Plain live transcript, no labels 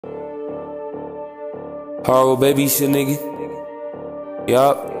Hardwood baby shit, nigga.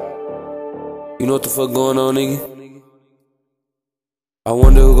 Yup. You know what the fuck going on, nigga? I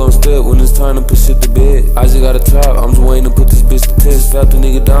wonder who gon' step when it's time to put shit to bed. I just got a top, I'm just waiting to put this bitch to test. Strap the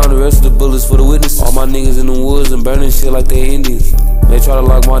nigga down, the rest of the bullets for the witnesses. All my niggas in the woods and burning shit like they Indians. They try to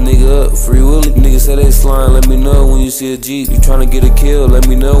lock my nigga up, free willy. Niggas say they slime, let me know when you see a Jeep. You tryna get a kill, let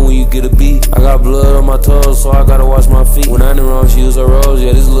me know when you get a beat. I got blood on my toes, so I gotta wash my feet. When I ain't around, she use her rose,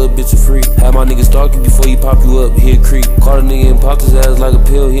 yeah, this little bitch a freak. Have my nigga stalk you before he pop you up, he a creep. Caught a nigga and popped his ass like a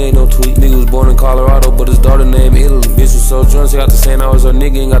pill, he ain't no tweet. Nigga was born in Colorado, but his daughter named Italy. Bitch was so drunk, she got the same hours her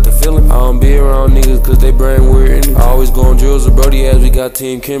nigga ain't got the feeling. I don't be around niggas cause they brain weird in it. I always go on drills with Brody as we got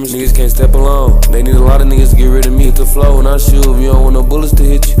team chemistry. Niggas can't step alone, they need a lot of niggas to get rid of me. Hit the flow when I shoot, if you don't want no bullets to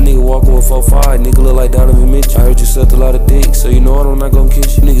hit you. Nigga walking with 4-5, nigga look like Donovan Mitchell. I heard you sucked a lot of dick, so you know I'm not gon'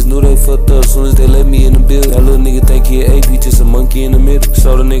 kiss you. Niggas knew they fucked up soon as they let me in the building. That little nigga think he an AP, just a monkey in the middle.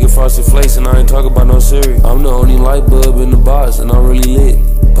 So the nigga frosted flakes and I ain't talking about no cereal. I'm the only light bulb in the box and I'm really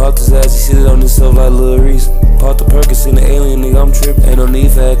lit. Popped his ass, he shitted on himself like Lil Reese. Popped the Perkins, seen the alien, nigga, I'm trippin'. Ain't no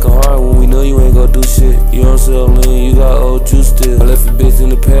need for acting hard when we know you ain't gon' do shit. You don't sell lean, you got old juice still. I left a bitch in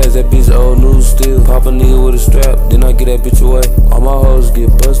the past, that bitch old news still. Pop a nigga with a strap, then I get that bitch away. All my hoes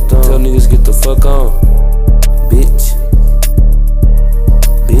get bust on, tell niggas get the fuck on. Bitch.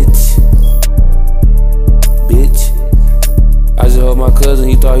 Bitch. Bitch. I just heard my cousin,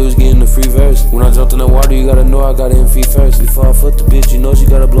 he thought he was getting the free verse. When I jumped in the water, you gotta know I got in feet first. Before I fuck the bitch, you know she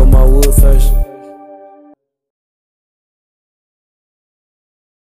gotta blow my wood first.